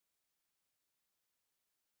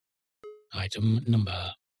Item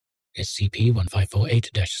number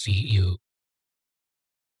SCP-1548-CU.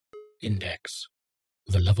 Index: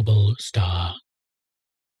 The Lovable Star.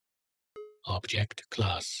 Object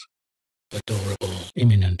Class: Adorable,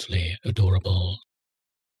 imminently adorable.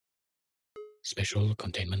 Special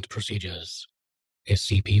Containment Procedures: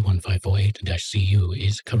 SCP-1548-CU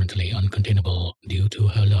is currently uncontainable due to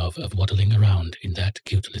her love of waddling around in that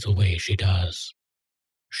cute little way she does.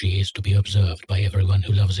 She is to be observed by everyone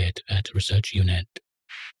who loves it at Research Unit,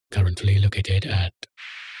 currently located at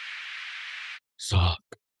SOC.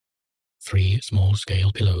 3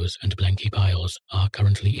 small-scale pillows and blankie piles are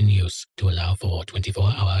currently in use to allow for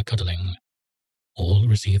 24-hour cuddling. All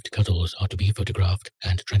received cuddles are to be photographed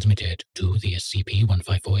and transmitted to the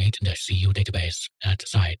SCP-1548-CU database at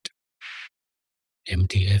site.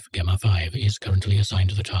 MTF Gamma 5 is currently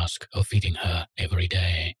assigned the task of feeding her every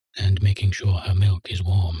day and making sure her milk is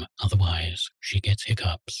warm, otherwise she gets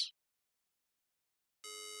hiccups.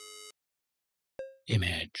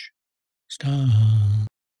 Image: Star.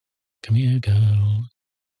 Come here, girl.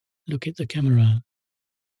 Look at the camera.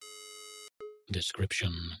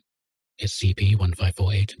 Description: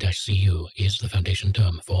 SCP-1548-CU is the Foundation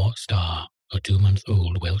term for Star, a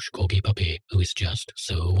 2-month-old Welsh Corgi puppy who is just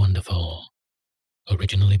so wonderful.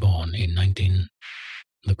 Originally born in 19...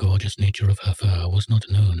 The gorgeous nature of her fur was not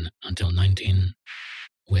known until 19...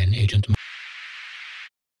 when Agent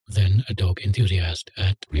then a dog enthusiast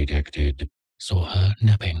at Redacted saw her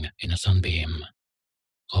napping in a sunbeam.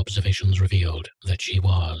 Observations revealed that she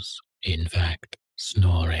was, in fact,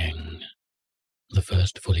 snoring. The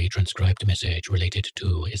first fully transcribed message related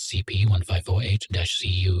to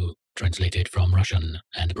SCP-1548-CU, translated from Russian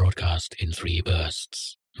and broadcast in 3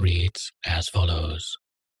 bursts, reads as follows.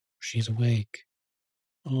 She's awake.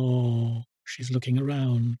 Oh, she's looking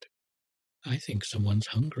around. I think someone's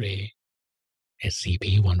hungry.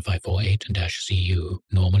 SCP-1548-CU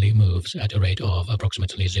normally moves at a rate of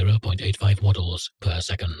approximately 0.85 waddles per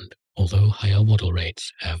second, although higher waddle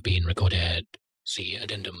rates have been recorded. See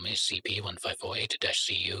Addendum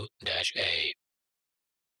SCP-1548-CU-A.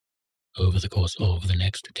 Over the course of the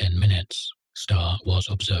next 10 minutes, Star was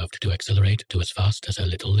observed to accelerate to as fast as her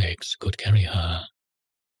little legs could carry her.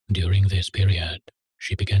 During this period,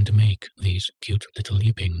 she began to make these cute little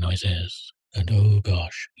yipping noises. And oh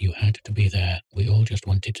gosh, you had to be there. We all just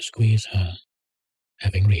wanted to squeeze her.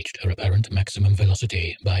 Having reached her apparent maximum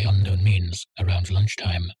velocity by unknown means around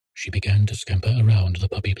lunchtime, she began to scamper around the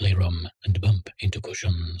puppy playroom and bump into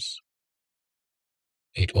cushions.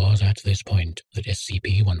 It was at this point that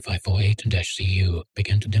SCP-1548-CU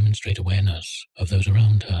began to demonstrate awareness of those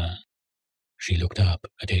around her. She looked up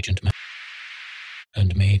at Agent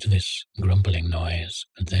and made this grumbling noise,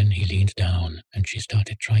 and then he leaned down, and she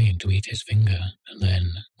started trying to eat his finger, and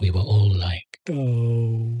then we were all like,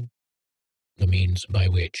 "Go." The means by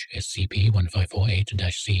which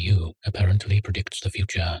SCP-1548-CU apparently predicts the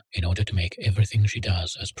future in order to make everything she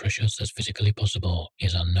does as precious as physically possible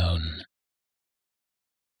is unknown.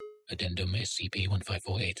 Addendum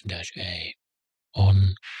SCP-1548-A.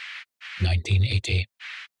 On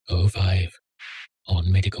 1980-05,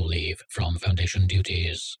 on medical leave from Foundation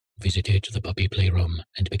duties, visited the puppy playroom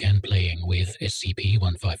and began playing with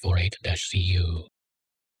SCP-1548-CU.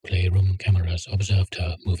 Playroom cameras observed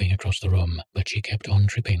her moving across the room, but she kept on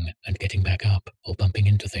tripping and getting back up, or bumping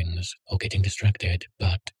into things, or getting distracted,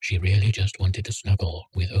 but she really just wanted to snuggle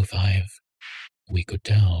with 05. We could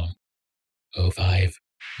tell. 05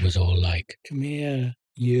 was all like, "Come here,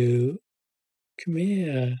 you. Come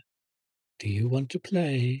here. Do you want to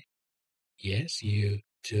play? Yes, you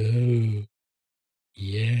do.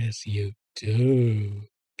 Yes, you do,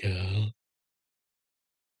 girl."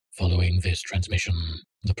 Following this transmission,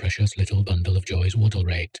 the precious little bundle of joy's waddle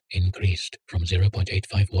rate increased from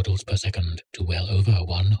 0.85 waddles per second to well over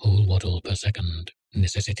 1 whole waddle per second,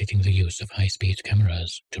 necessitating the use of high-speed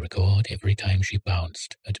cameras to record every time she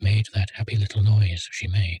bounced and made that happy little noise she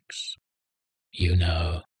makes. You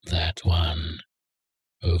know, that one.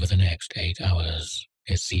 Over the next 8 hours,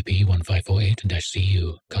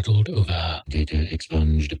 SCP-1548-CU cuddled over data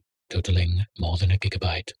expunged, totaling more than a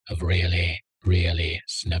gigabyte of really, really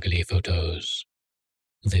snuggly photos.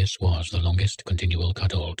 This was the longest continual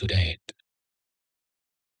cuddle to date.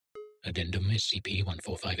 Addendum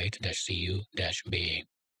SCP-1458-CU-B.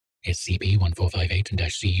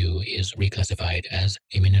 SCP-1458-CU is reclassified as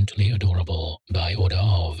imminently adorable by order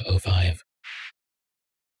of 05.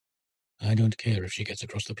 I don't care if she gets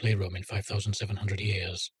across the playroom in 5,700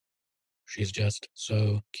 years. She's just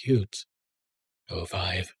so cute.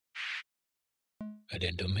 05.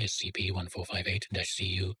 Addendum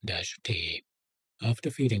SCP-1458-CU-T.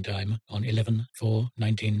 After feeding time on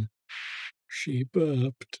 11/4/19, She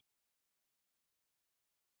burped.